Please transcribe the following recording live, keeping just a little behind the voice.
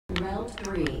Round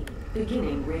 3.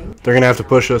 Beginning ring. They're gonna have to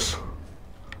push us.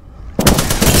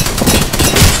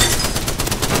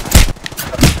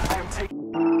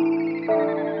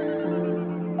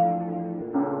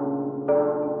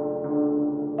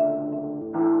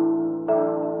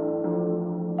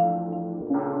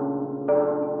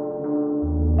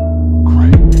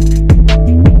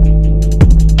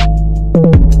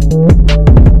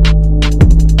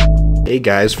 Hey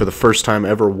guys, for the first time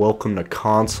ever, welcome to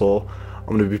console.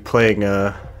 I'm going to be playing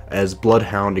as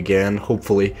Bloodhound again,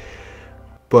 hopefully,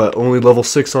 but only level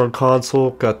 6 on console.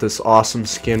 Got this awesome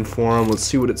skin for him. Let's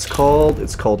see what it's called.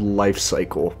 It's called Life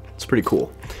Cycle. It's pretty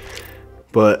cool,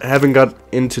 but I haven't got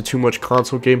into too much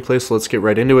console gameplay, so let's get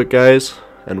right into it, guys,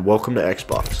 and welcome to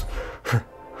Xbox.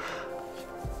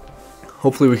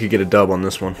 Hopefully we could get a dub on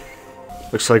this one.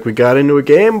 Looks like we got into a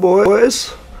game,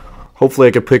 boys. Hopefully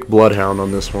I could pick Bloodhound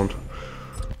on this one.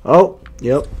 Oh,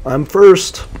 yep, I'm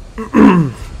first.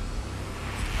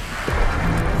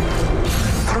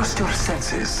 Trust your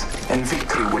senses, and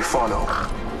victory will follow.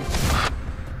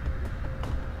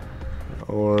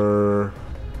 Or...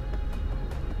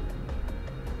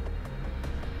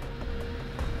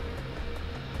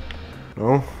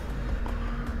 no?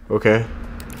 Okay.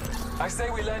 I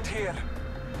say we land here.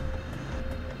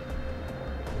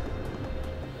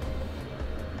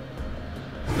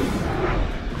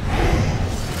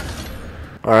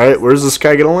 Alright, where's this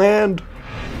guy gonna land?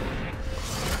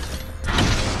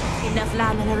 Enough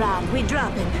lambing around, we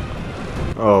dropping.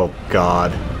 Oh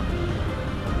god.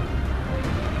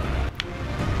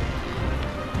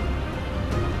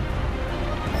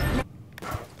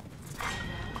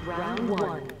 Round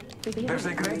 1. There's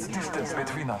a great distance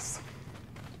between us.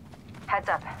 Heads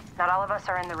up. Not all of us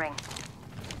are in the ring.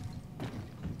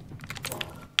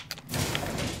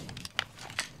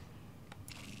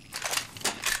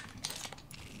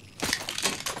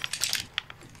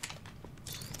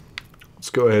 Let's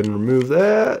go ahead and remove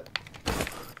that.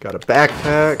 Got a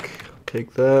backpack.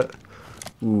 Take that.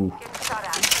 Ooh. Getting shot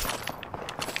at.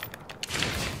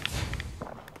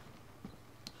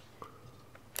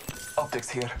 Optics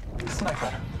here.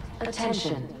 Sniper.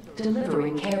 Attention.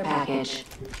 Delivering care package.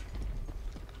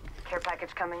 Care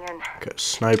package coming in. Got a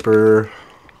sniper.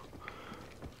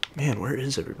 Man, where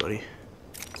is everybody?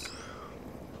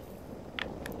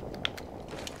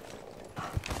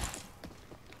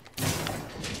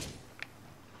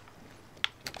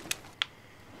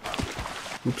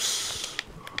 Oops.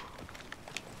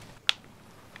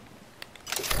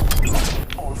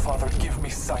 All Father, give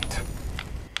me sight.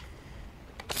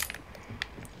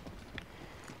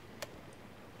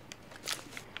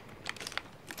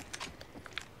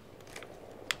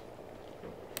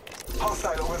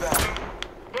 Hostile over there.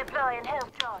 Deploying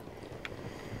health drone.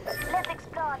 Let's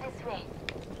explore this way.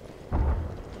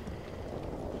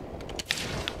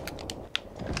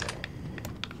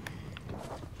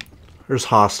 There's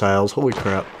hostiles. Holy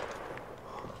crap.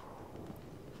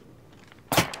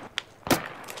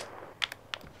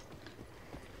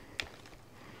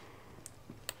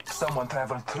 Someone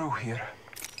traveled through here.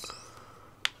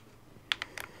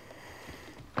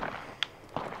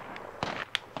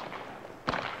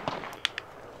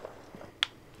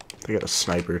 They got a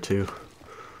sniper too.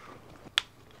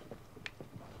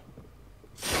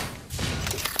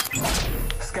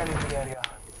 Scanning the area.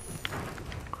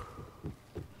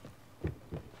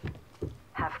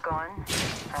 Half gone,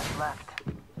 half left.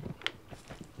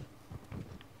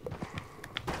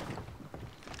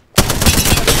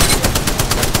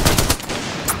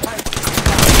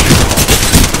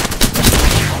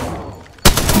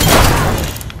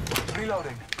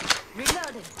 Reloading.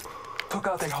 Reloading. Took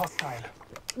out a hostile.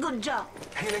 Good job.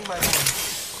 Healing my wounds.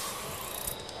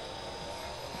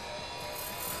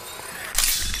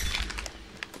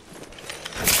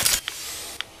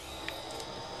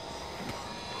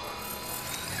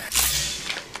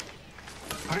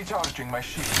 Recharging my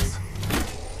shields.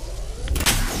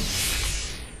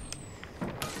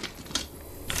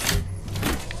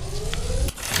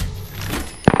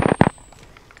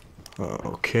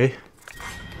 Okay.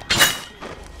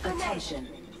 Attention.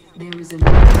 There is a new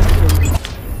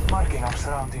Marking our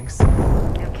surroundings.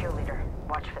 New kill leader.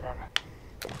 Watch for them.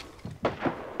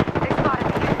 They spotted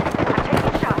me. I'm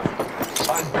taking shots.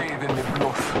 I bathe in the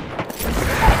blood.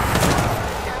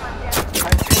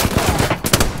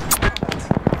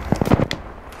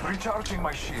 Recharging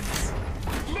my shields.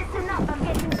 Listen up, I'm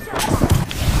getting shot.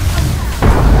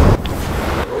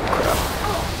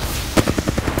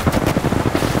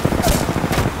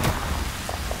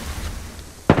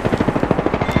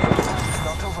 It's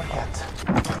not over yet.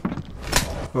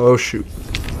 Oh shoot.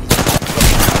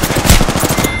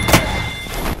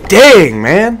 Dang,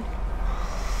 man.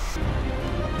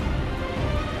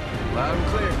 Loud and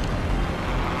clear.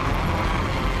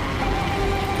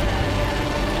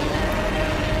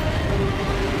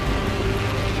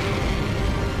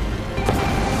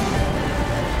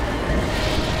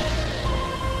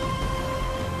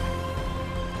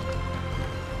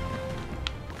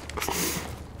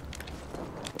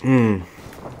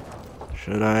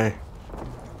 Should I?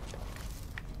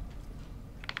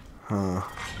 Huh.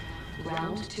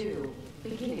 Round 2.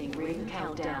 Beginning ring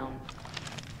countdown.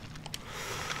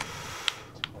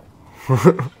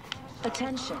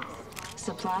 Attention.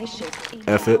 Supply ship.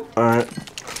 F it. Alright.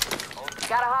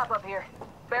 Gotta hop up here.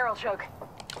 Barrel choke.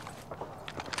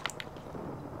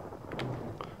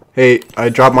 Hey, I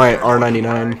dropped my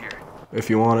R99 if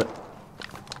you want it.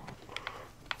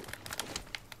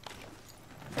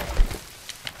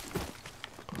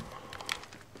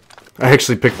 I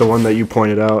actually picked the one that you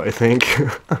pointed out, I think.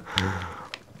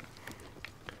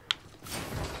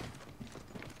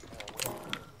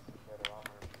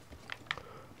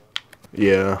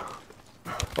 Yeah.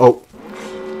 Oh.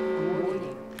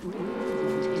 Warning.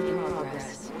 Movement in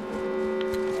progress.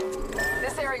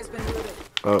 This area's been looted.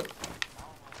 Oh.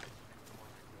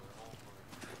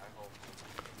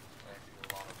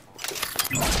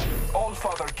 All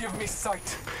Father, give me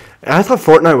sight. I thought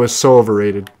Fortnite was so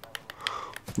overrated.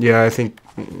 Yeah, I think.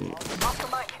 Off the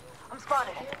mic. I'm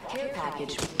spotted. Care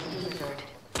package delivered.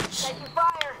 Taking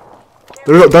fire.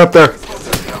 They're up there.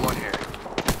 Got one here.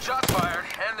 Shots fired,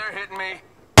 and they're hitting me.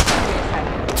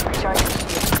 Recharging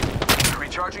shield.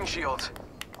 Recharging shields.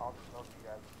 Opening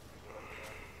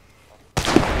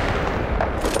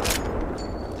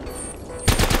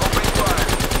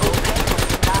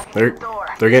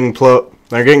fire. They're getting close.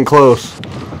 They're getting close.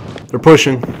 They're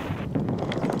pushing.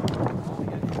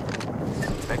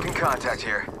 Making contact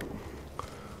here.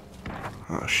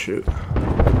 Oh shoot. Enemy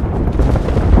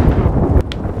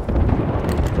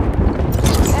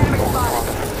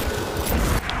spotted.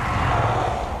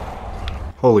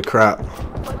 Holy crap.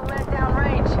 Putting lead down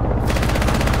range.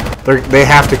 They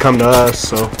have to come to us,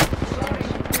 so.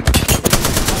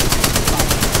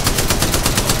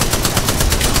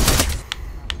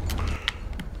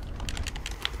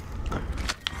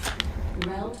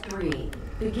 Round 3.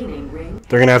 Beginning ring.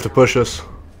 They're gonna have to push us.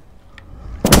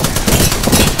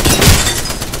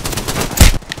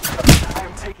 I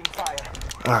am taking fire.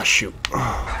 Ah shoot.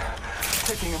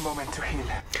 Taking a moment to heal.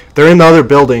 They're in the other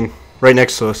building, right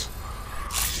next to us.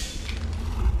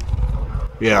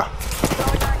 Yeah.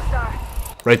 Throwing Dark Star.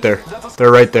 Right there.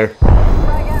 They're right there.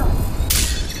 Frag out.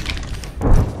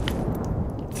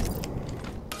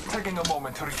 Taking a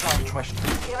moment to recharge my shield.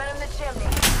 Giving him the chimney.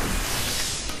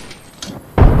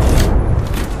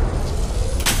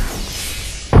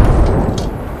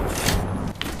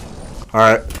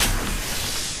 Alright.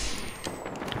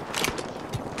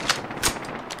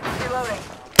 Reloading.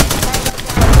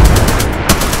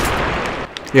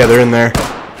 Yeah, they're in there.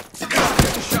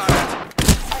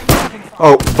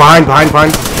 Oh, behind. Bad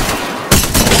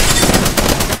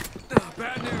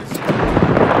news.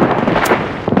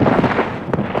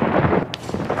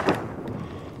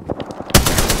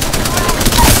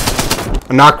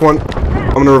 I knocked one.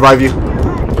 I'm gonna revive you.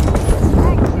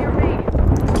 Thanks, near me.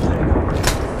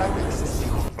 I will assist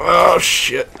you. Oh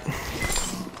shit.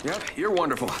 Yep, you're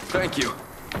wonderful. Thank you.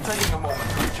 Taking a moment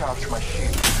to recharge my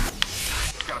shield.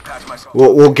 Gotta patch myself.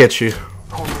 We'll get you.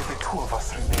 Only the two of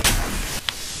us remain.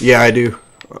 Yeah, I do.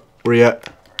 Where you at?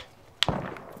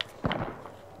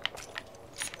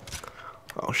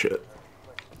 Oh shit.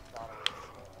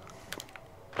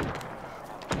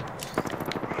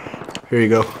 Here you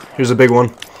go. Here's a big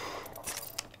one.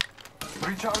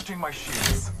 Recharging my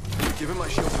shields. Give him my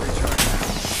shields to recharge.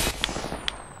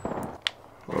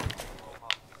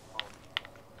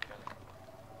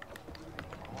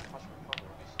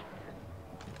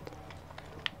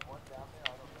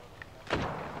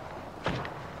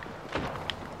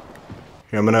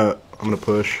 Here, I'm gonna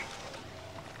push.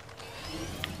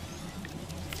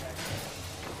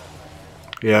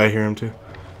 Yeah, I hear him too.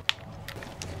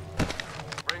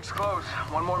 Ring's close.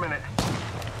 One more minute.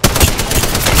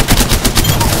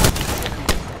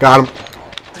 Got him.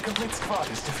 The complete squad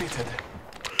is defeated.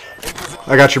 It was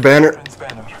I got your banner. Friend's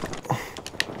banner.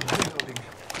 Reloading.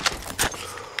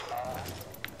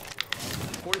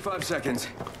 45 seconds.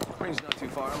 Ring's not too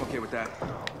far. I'm okay with that.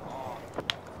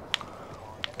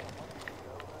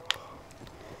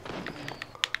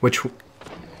 Which?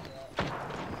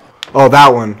 Oh,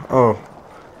 that one. Oh.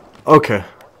 Okay.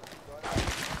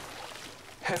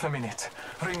 Half a minute.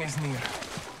 Ring is near.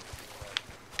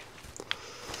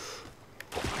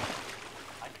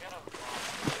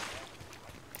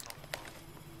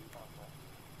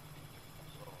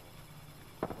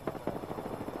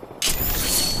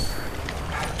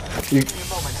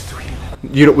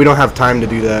 We don't have time to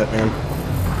do that, man.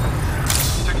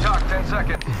 TikTok, 10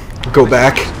 seconds. Go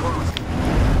back.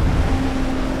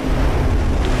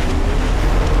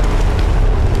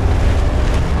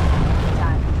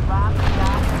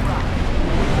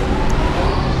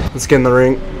 Let's get in the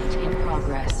ring. In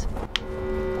progress.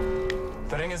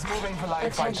 The ring is moving for live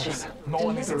Attention. fighters. No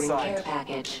one is Delivering care inside.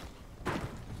 package.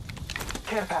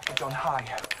 Care package on high.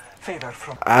 Favor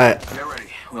from. Get ready.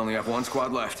 We only have one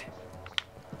squad left.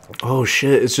 Oh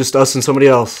shit, it's just us and somebody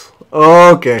else.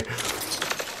 Oh, okay.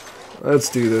 Let's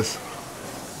do this.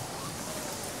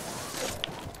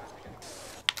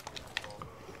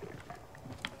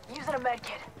 Using a med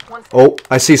kit. One Oh,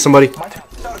 I see somebody. Target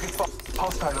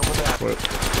hostile over there.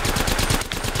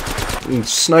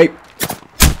 Snipe.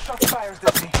 Shot fires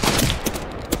at me.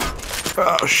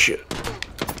 Oh shit.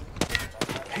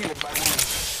 Healing my wounds.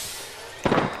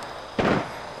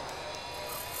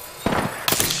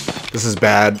 This is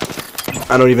bad.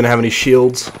 I don't even have any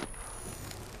shields.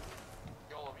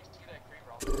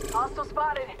 hostile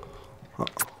spotted.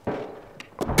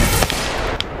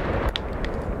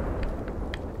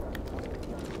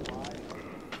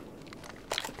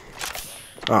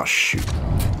 Oh shoot.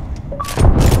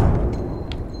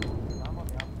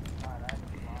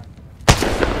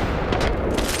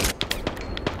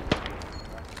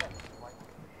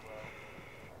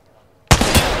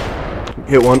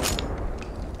 Hit one.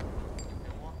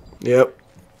 Yep.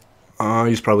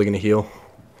 He's probably gonna heal.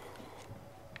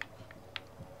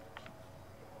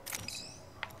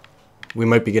 We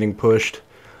might be getting pushed.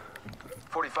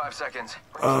 45 seconds.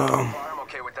 I'm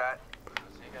okay with that.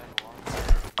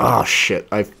 Oh shit,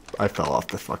 I fell off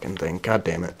the fucking thing. God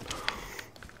damn it.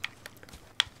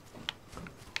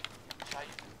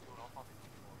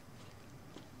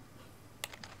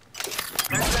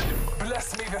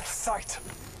 Bless me with sight.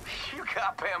 You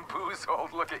got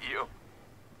bamboozled. Look at you.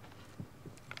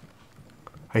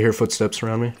 I hear footsteps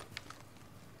around me.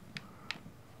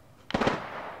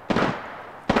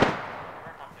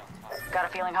 Got a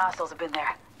feeling hostiles have been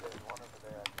there.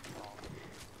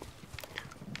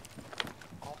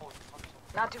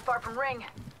 Not too far from ring.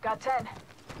 Got 10.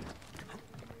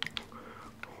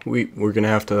 We're gonna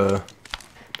have to.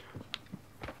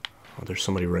 Oh, there's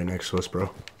somebody right next to us, bro.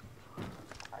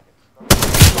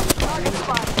 Target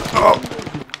spotted. Oh,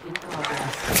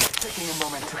 Taking a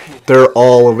moment to heal. they're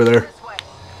all over there. This way.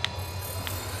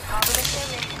 Top of the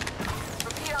chimney.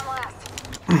 Repeat on last.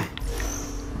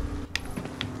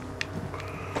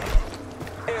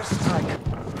 Airstrike.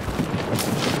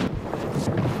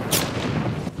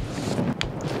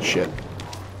 Shit.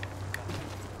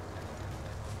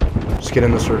 Just get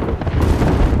in the circle.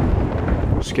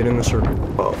 Just get in the circle.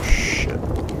 Oh shit.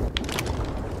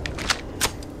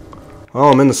 Oh,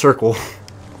 I'm in the circle. Fire.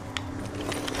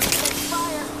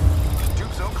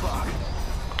 Doom zone clock.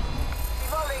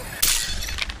 Reloading.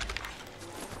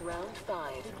 Round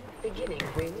 5. Beginning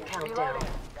ring countdown. Reloading.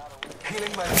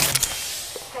 Healing my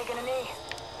wounds. Taking a knee.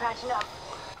 Patching up.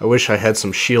 I wish I had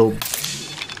some shield.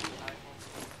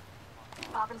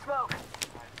 Popping smoke.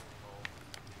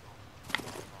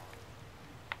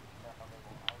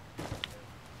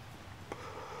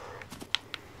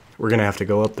 We're gonna have to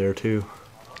go up there too.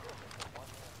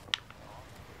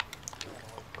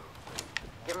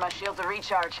 Give my shields a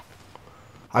recharge.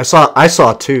 I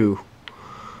saw two.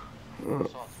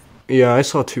 Yeah, I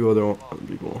saw two other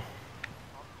people.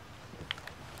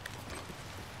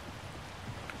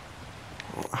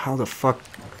 How the fuck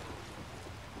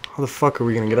are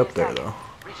we gonna get up there though?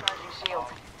 Recharging shield.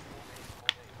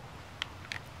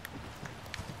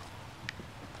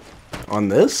 On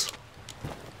this?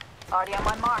 Already on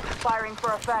my mark. Firing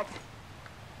for effect.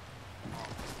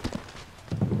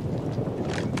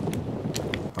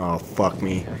 Oh fuck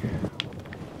me.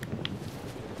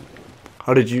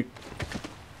 How did you?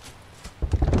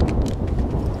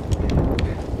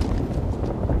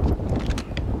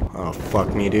 Oh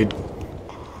fuck me, dude.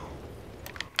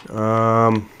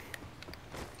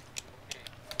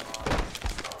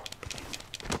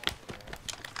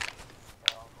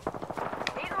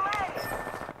 He's red.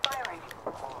 Firing.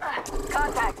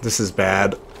 Contact. This is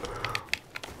bad.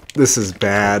 This is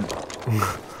bad.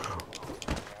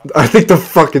 I think the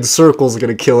fucking circle's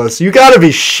gonna kill us. You gotta be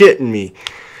shitting me.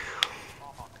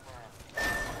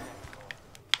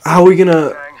 How are we gonna...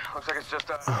 Dang, looks like it's just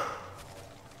a...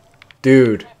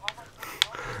 Dude.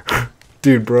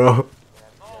 Dude, bro.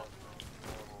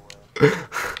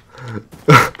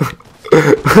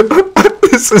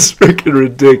 This is freaking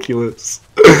ridiculous.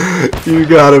 You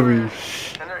gotta be... And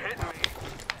they're hitting me.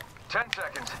 10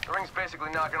 seconds. The ring's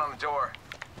basically knocking on the door.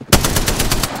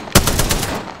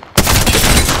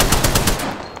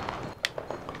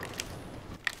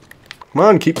 Come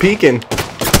on, keep peeking.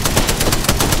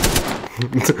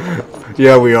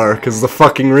 Yeah, we are, because the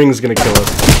fucking ring's gonna kill us.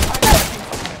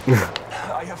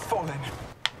 I have fallen.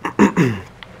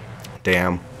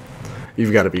 Damn.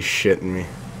 You've got to be shitting me.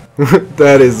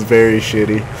 That is very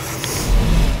shitty.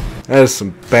 That is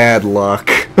some bad luck.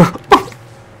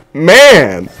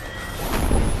 Man!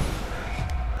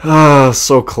 Ah,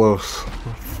 so close.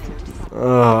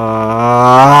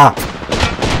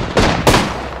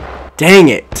 Dang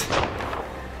it!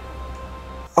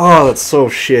 Oh, that's so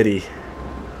shitty.